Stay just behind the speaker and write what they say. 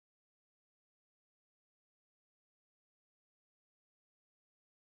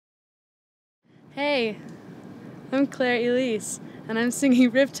Hey, I'm Elise, and I'm singing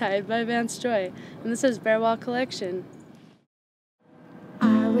Riptide by Vance Joy, and this is BearWall Collection.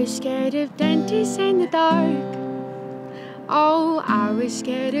 I was scared of dentists in the dark. Oh, I was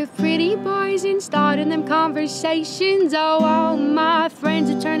scared of pretty boys and starting them conversations. Oh, all my friends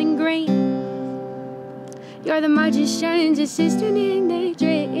are turning green. You're the magician's assistant in their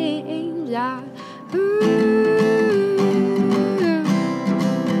dreams.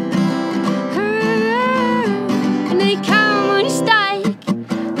 And they come on a stake,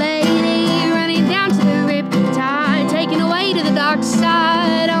 lady, running down to the Riptide, taking away to the dark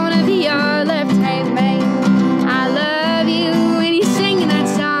side. I wanna be your left-hand man. I love you when you're singing that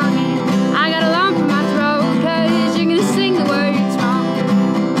song, and I got a lump in my throat 'cause you're gonna sing the words wrong.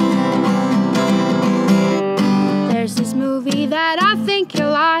 There's this movie that I think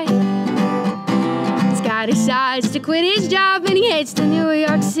you'll like. This guy decides to quit his job and he heads to New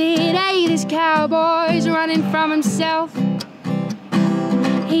York City. This cowboy's running from himself.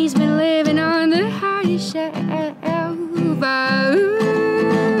 He's been living on the hardest shelf.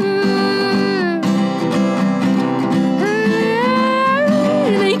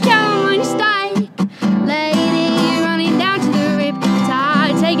 They come on a stake, lady, running down to the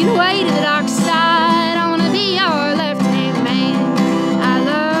Riptide, taking away to the dark side. I wanna be your left-hand man. I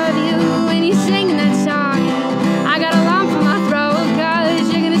love you when you're singing that song. I got a lump in my throat 'cause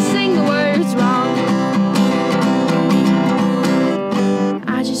you're gonna sing the words wrong.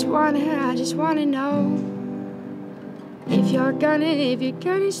 I just wanna know if you're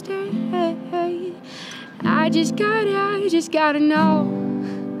gonna stay. I just gotta know,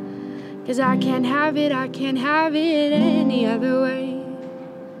 'cause I can't have it any other way.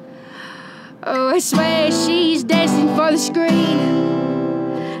 Oh, I swear she's destined for the screen,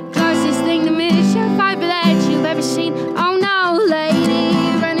 closest thing to Michelle Pfeiffer that you've ever seen. Oh no, lady,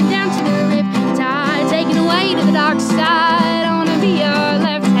 running down to the Riptide, taking away to the dark side. I wanna be your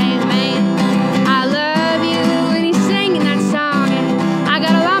left-hand man. I love you when you're singing that song, and I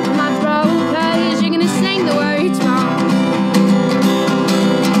got a lump in my throat 'cause you're gonna sing the words wrong.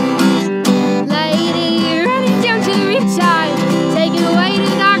 Lady, running down to the Riptide, taking away to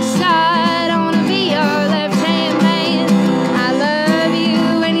the dark side. I wanna be your left-hand man. I love you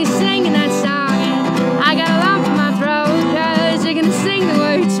when you're singing that song, and I got a lump in my throat 'cause you're gonna sing the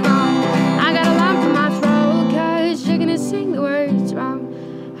words wrong. I got a lump in my throat 'cause you're gonna sing the words wrong.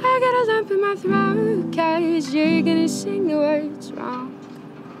 I got a lump in my throat 'cause you're gonna sing the words